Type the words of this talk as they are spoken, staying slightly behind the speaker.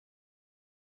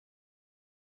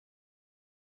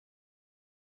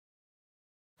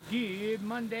Good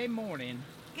Monday morning.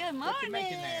 Good morning. What you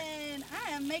making there?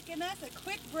 I am making us a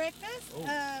quick breakfast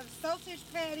of sausage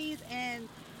patties and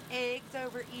eggs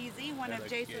over easy, one of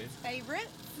Jason's favorites.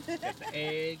 Got the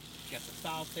eggs, got the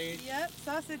sausage. Yep,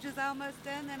 sausage is almost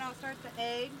done, then I'll start the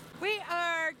eggs. We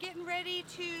are getting ready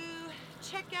to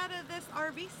check out of this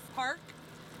RV park.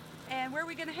 And where are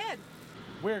we gonna head?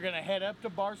 We're gonna head up to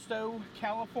Barstow,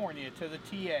 California to the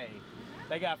TA.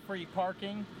 They got free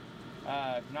parking,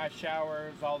 nice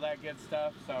showers, all that good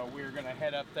stuff. So we're gonna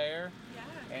head up there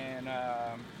and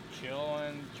chill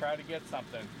and try to get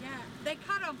something. Yeah, they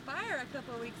caught on fire a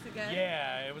couple of weeks ago.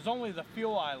 Yeah, it was only the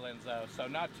fuel islands though, so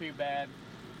not too bad.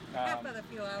 Half of the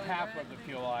fuel islands. Half of the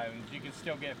fuel islands. You can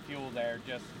still get fuel there,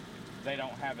 just they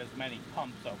don't have as many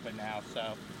pumps open now,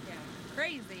 so. Yeah,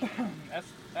 crazy.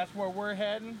 That's where we're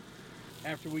heading.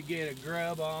 After we get a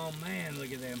grub, oh man,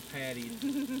 look at them patties.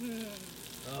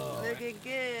 Oh. Looking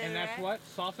good. And that's what?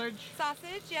 Sausage?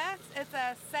 Sausage, yes. It's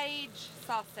a sage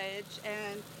sausage,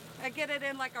 and I get it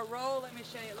in like a roll. Let me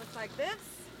show you. It looks like this.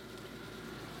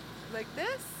 Like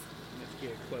this. Let's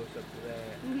get close up to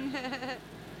that.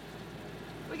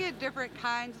 We get different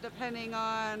kinds depending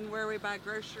on where we buy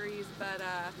groceries, but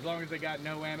as long as they got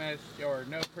no MS or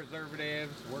no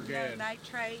preservatives, we're good. No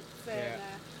nitrates. And,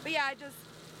 but yeah,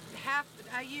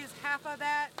 I use half of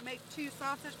that, make 2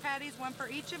 sausage patties, one for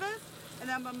each of us. And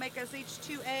I'm gonna make us each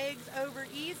 2 eggs over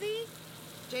easy.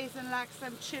 Jason likes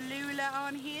some Cholula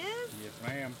on his. Yes,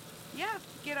 ma'am. Yeah,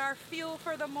 get our fuel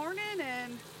for the morning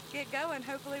and get going.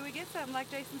 Hopefully we get something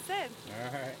like Jason said.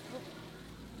 All right.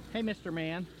 Hey, Mr.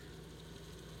 Man.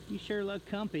 You sure look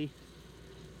comfy.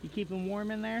 You keeping warm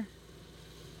in there?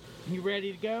 You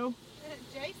ready to go?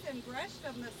 Jason brushed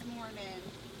them this morning.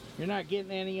 You're not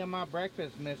getting any of my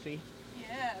breakfast, Missy.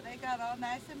 Yeah, they got all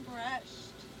nice and brushed.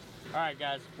 All right,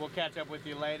 guys, we'll catch up with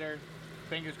you later.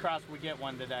 Fingers crossed we get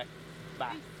one today.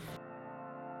 Bye.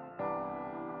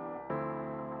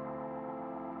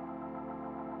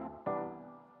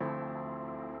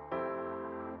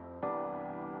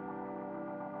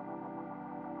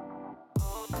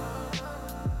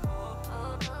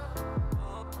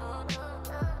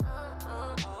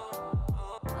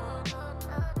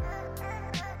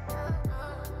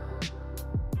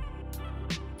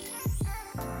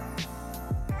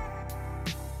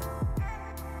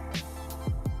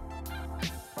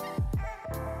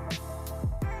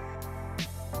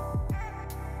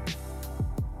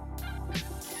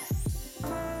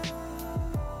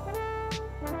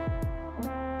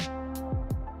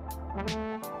 Peace.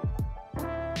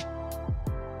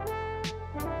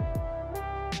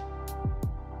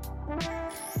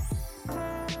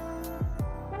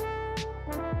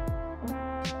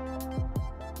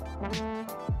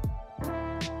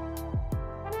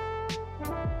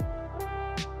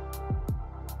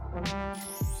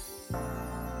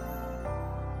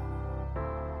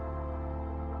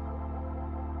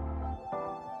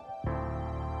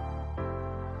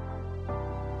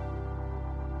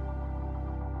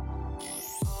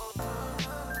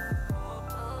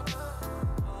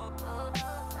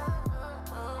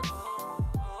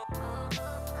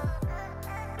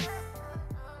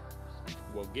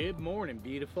 Good morning,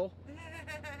 beautiful. Good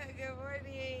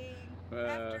morning.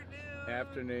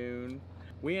 Afternoon.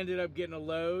 We ended up getting a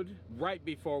load right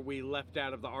before we left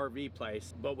out of the RV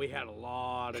place, but we had a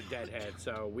lot of deadheads,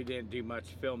 so we didn't do much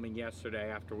filming yesterday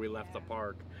after we left the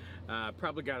park.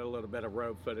 Probably got a little bit of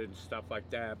road footage and stuff like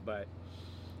that, but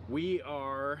we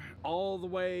are all the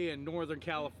way in Northern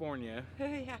California.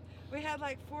 Yeah, we had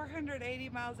like 480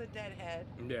 miles of deadhead.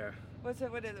 Yeah. What is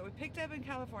it? We picked up in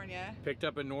California. Picked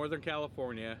up in Northern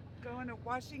California. Going to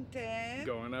Washington.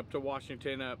 Going up to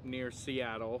Washington, up near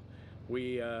Seattle.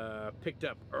 We picked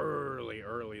up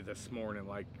early this morning,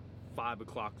 like 5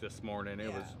 o'clock this morning.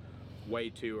 It was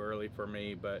way too early for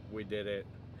me, but we did it.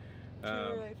 Too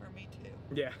early for me too.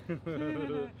 Yeah.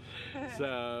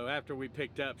 So after we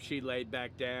picked up, she laid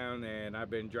back down, and I've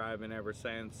been driving ever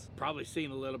since. Probably seen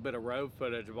a little bit of road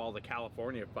footage of all the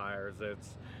California fires.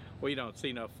 Well, you don't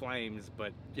see no flames,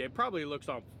 but it probably looks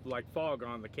like fog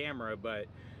on the camera, but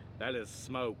that is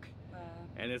smoke.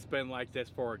 And it's been like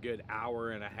this for a good hour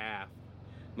and a half.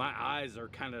 My eyes are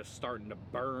kind of starting to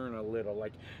burn a little,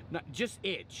 like not just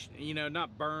itch, you know,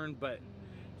 not burn, but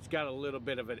it's got a little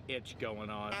bit of an itch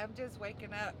going on. I'm just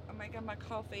waking up. I'm making my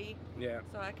coffee. Yeah.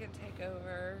 So I can take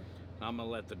over. I'm gonna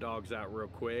let the dogs out real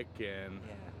quick, and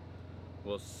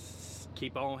we'll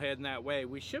keep on heading that way.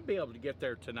 We should be able to get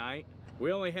there tonight.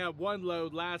 We only had 1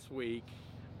 load last week.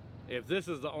 If this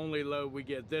is the only load we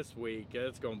get this week,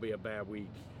 it's gonna be a bad week.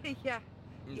 Yeah.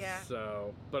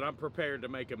 So, but I'm prepared to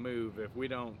make a move. If we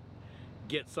don't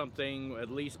get something at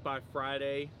least by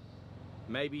Friday,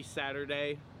 maybe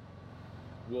Saturday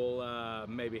we'll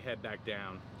maybe head back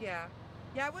down. Yeah.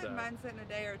 Yeah, I wouldn't mind sitting a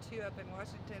day or two up in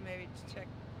Washington, maybe to check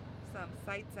some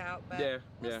sites out, but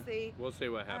we'll see. We'll see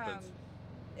what happens.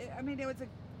 I mean, it was a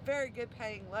very good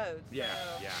paying load. So Yeah.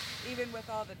 even with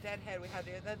all the deadhead we had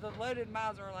to do, the loaded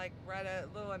miles are like right at a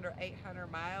little under 800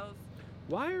 miles.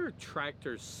 Why are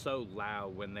tractors so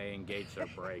loud when they engage their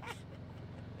brakes?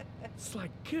 It's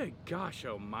like, good gosh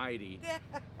almighty. Yeah.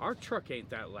 Our truck ain't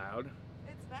that loud.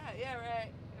 It's not, yeah,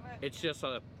 right. It's just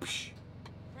a psh.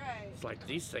 Right. It's like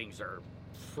these things are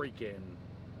freaking.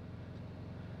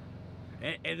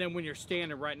 And then when you're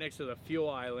standing right next to the fuel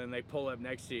island, they pull up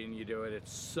next to you and you do it.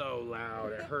 It's so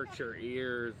loud. It hurts your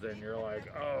ears and you're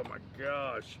like, oh my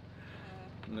gosh.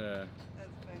 That's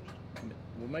funny.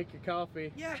 We'll make your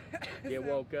coffee. Yeah. Get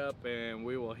woke up and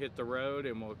we will hit the road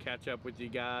and we'll catch up with you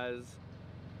guys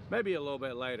maybe a little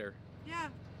bit later. Yeah.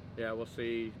 Yeah, we'll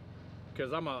see.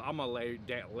 Because I'm gonna lay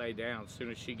down as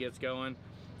soon as she gets going.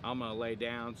 I'm gonna lay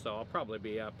down, so I'll probably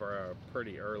be up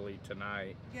pretty early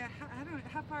tonight. Yeah, I don't know,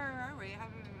 how far are we? I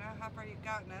don't know how far you've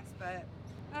gotten us, but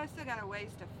I still got a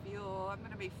ways to fuel. I'm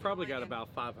gonna be probably got about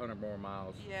 500 more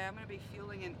miles. Yeah, I'm gonna be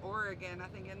fueling in Oregon. I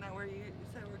think, isn't that where you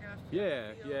said we're gonna fuel?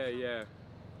 Yeah.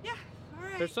 Yeah, all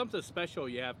right. There's something special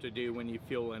you have to do when you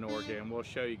fuel in Oregon. We'll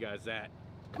show you guys that.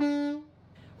 Well,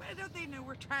 don't they know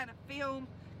we're trying to film?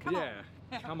 Come on.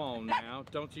 Come on now.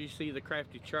 Don't you see the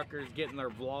crafty truckers getting their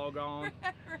vlog on?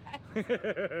 Right.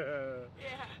 Yeah.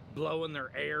 Blowing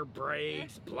their air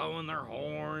brakes, blowing their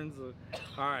horns.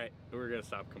 All right, we're gonna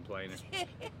stop complaining.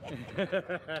 All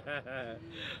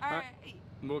right.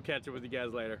 We'll catch up with you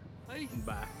guys later. Peace.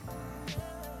 Bye.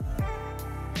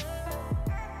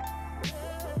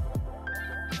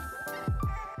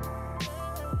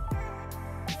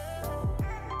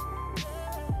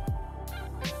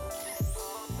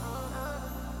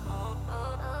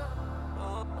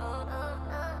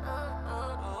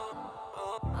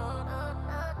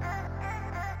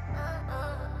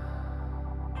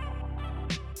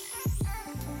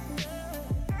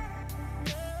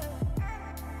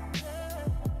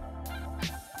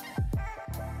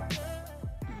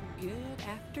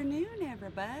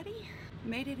 Everybody,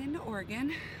 made it into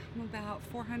Oregon. I'm about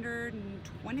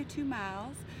 422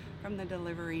 miles from the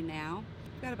delivery now.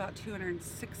 I've got about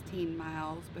 216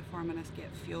 miles before I'm gonna get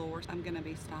fuel. I'm gonna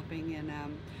be stopping in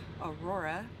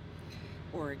Aurora,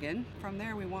 Oregon. From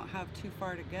there we won't have too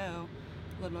far to go,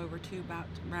 a little over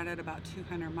right at about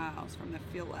 200 miles from the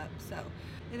fuel up. So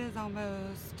it is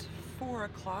almost 4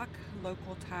 o'clock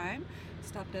local time.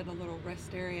 Stopped at a little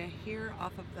rest area here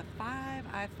off of the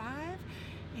I-5,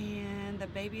 and the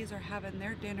babies are having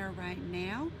their dinner right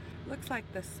now. Looks like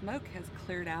the smoke has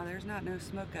cleared out. There's no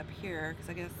smoke up here because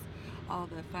I guess all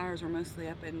the fires were mostly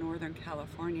up in Northern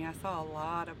California. I saw a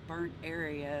lot of burnt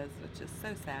areas, which is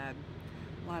so sad.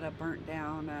 A lot of burnt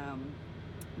down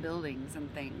buildings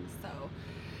and things. So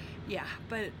yeah,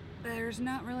 but there's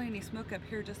not really any smoke up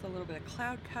here, just a little bit of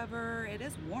cloud cover. It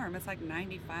is warm, it's like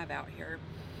 95 out here.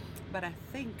 But I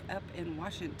think up in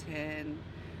Washington,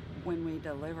 when we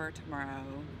deliver tomorrow,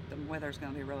 the weather's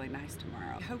gonna be really nice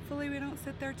tomorrow. Hopefully we don't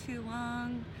sit there too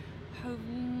long.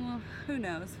 Who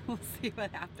knows? We'll see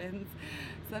what happens.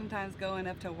 Sometimes going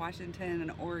up to Washington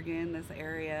and Oregon, this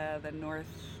area, the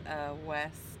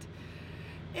northwest,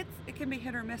 it can be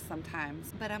hit or miss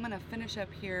sometimes. But I'm gonna finish up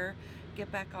here,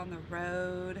 get back on the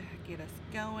road, get us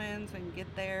going so we can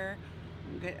get there,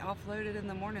 get offloaded in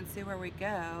the morning, see where we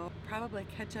go. Probably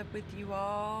catch up with you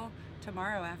all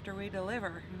tomorrow after we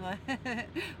deliver.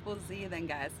 We'll see you then,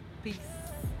 guys. Peace.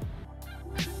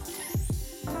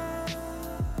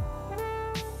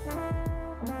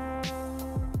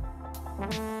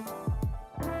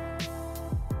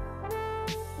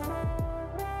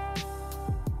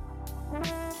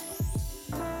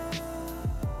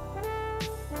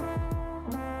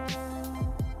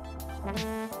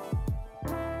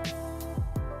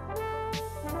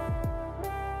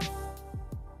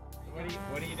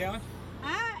 What are you doing?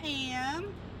 I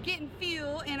am getting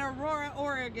fuel in Aurora,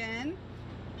 Oregon.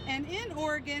 And in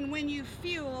Oregon, when you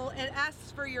fuel, it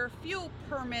asks for your fuel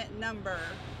permit number,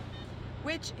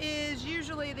 which is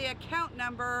usually the account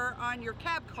number on your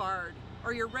cab card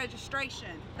or your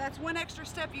registration. That's one extra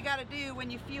step you gotta do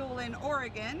when you fuel in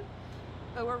Oregon.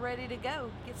 But we're ready to go,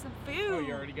 get some fuel. Oh,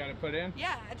 you already got it put in?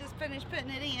 Yeah, I just finished putting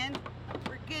it in.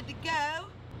 We're good to go.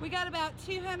 We got about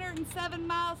 207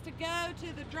 miles to go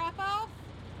to the drop-off.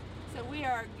 So we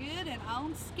are good and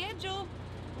on schedule.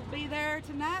 We'll be there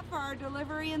tonight for our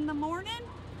delivery in the morning.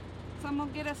 Someone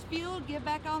will get us fueled, get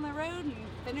back on the road, and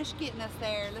finish getting us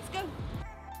there. Let's go.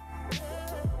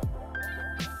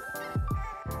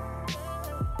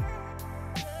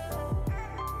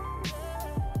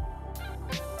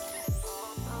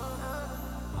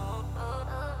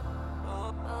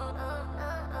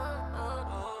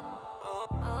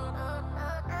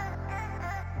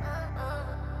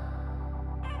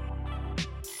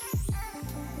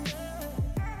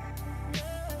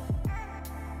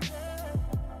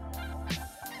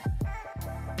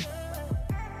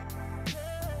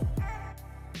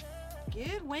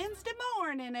 Good Wednesday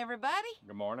morning, everybody.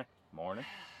 Good morning. Morning.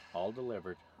 All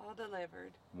delivered. All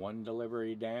delivered. One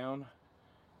delivery down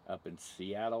up in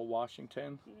Seattle,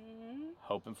 Washington.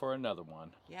 Hoping for another one.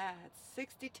 Yeah, it's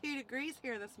 62 degrees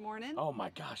here this morning. Oh my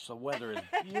gosh, the weather is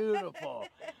beautiful.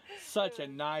 Such a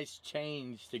nice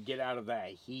change to get out of that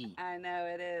heat. I know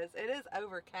it is. It is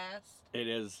overcast. It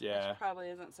is, yeah. Which probably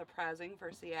isn't surprising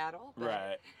for Seattle.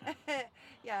 But Right.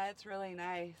 yeah, it's really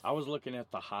nice. I was looking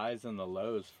at the highs and the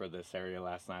lows for this area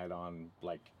last night on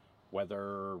like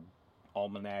weather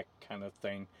almanac kind of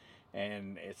thing,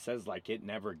 and it says like it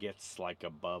never gets like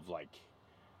above like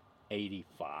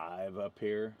 85 up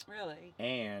here. Really?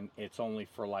 And it's only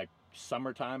for like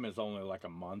summertime is only like a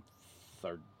month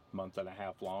or month and a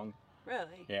half long.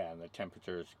 Really? Yeah, and the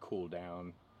temperatures cool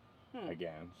down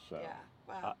again. So Yeah.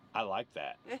 Wow. I like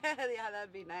that. Yeah,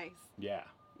 that'd be nice. Yeah.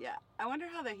 Yeah. I wonder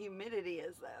how the humidity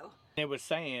is though. It was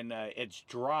saying it's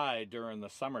dry during the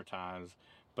summer times,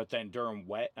 but then during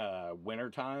winter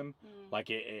time, like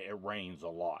it rains a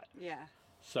lot. Yeah.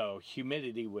 So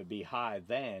humidity would be high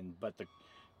then, but the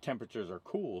temperatures are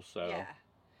cool. So Yeah.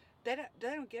 They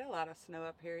don't get a lot of snow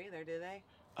up here either, do they?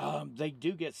 they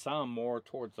do get some more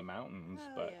towards the mountains,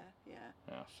 Oh, but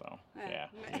yeah. so yeah,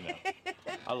 you know,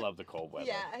 I love the cold weather.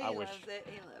 Yeah, he I loves wish it.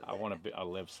 He loves I want to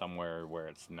live somewhere where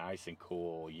it's nice and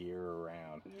cool year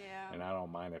round. Yeah. And I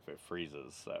don't mind if it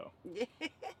freezes. So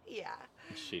Yeah.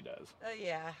 she does.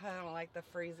 Yeah, I don't like the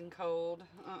freezing cold.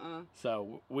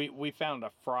 So we found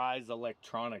a Fry's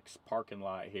Electronics parking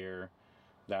lot here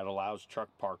that allows truck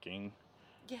parking.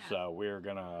 Yeah. So we're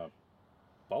gonna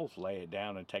both lay it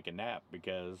down and take a nap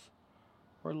because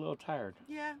we're a little tired.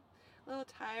 Yeah, a little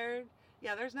tired.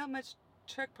 Yeah, there's not much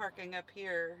truck parking up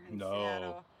here in No.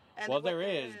 Seattle. And Well, what there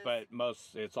is, but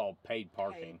it's all paid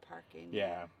parking. paid parking.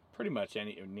 Yeah, pretty much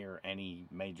near any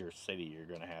major city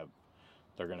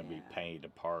they're gonna be paid to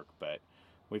park. But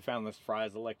we found this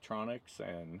Fry's Electronics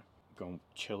and gonna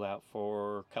chill out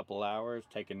for a couple hours,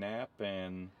 take a nap,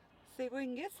 and See if we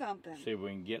can get something. see if we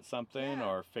can get something Yeah.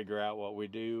 or figure out what we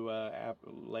do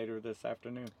later this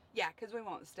afternoon. Yeah, because we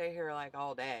won't stay here like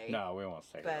all day. No, we won't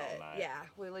stay here all But night. yeah,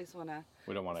 we at least want to.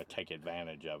 We don't want to take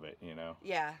advantage of it, you know.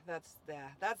 Yeah, that's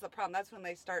the problem. That's when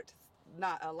they start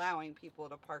not allowing people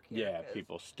to park here. Yeah, 'cause-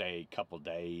 people stay a couple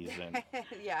days and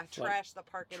yeah, trash the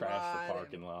parking lot. trash the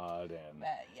parking lot and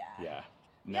But yeah. yeah.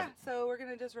 Yeah, so we're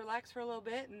gonna just relax for a little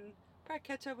bit and probably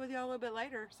catch up with you all a little bit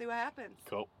later. See what happens.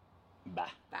 Cool.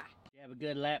 Bye. Bye. You have a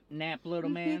good nap, little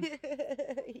man?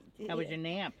 How was your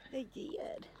nap? I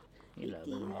did. You love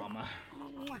her, mama.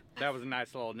 That was a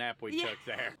nice little nap we took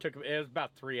there. It was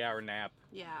about a 3-hour nap,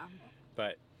 Yeah.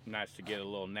 but nice to get a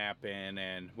little nap in.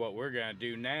 And what we're gonna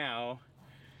do now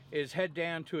is head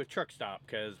down to a truck stop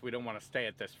because we don't want to stay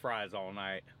at this Fry's all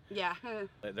night. Yeah.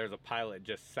 There's a pilot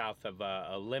just south of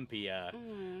Olympia,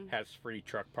 has free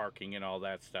truck parking and all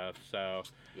that stuff. So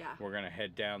Yeah. we're gonna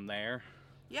head down there.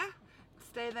 Yeah.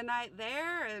 Stay the night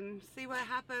there and see what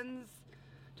happens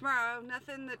tomorrow.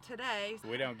 Nothing today. If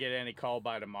we don't get any call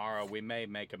by tomorrow, we may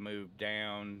make a move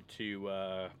down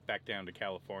to back down to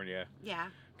California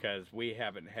Yeah. because we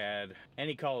haven't had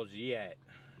any calls yet.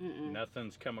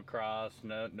 Nothing's come across,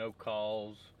 no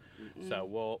calls. So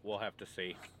we'll have to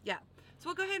see. Yeah. So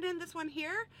we'll go ahead and end this one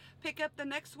here, pick up the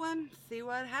next one, see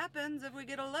what happens if we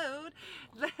get a load.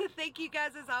 Thank you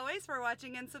guys as always for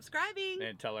watching and subscribing.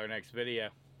 Until our next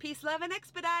video. Peace, love, and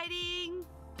expediting.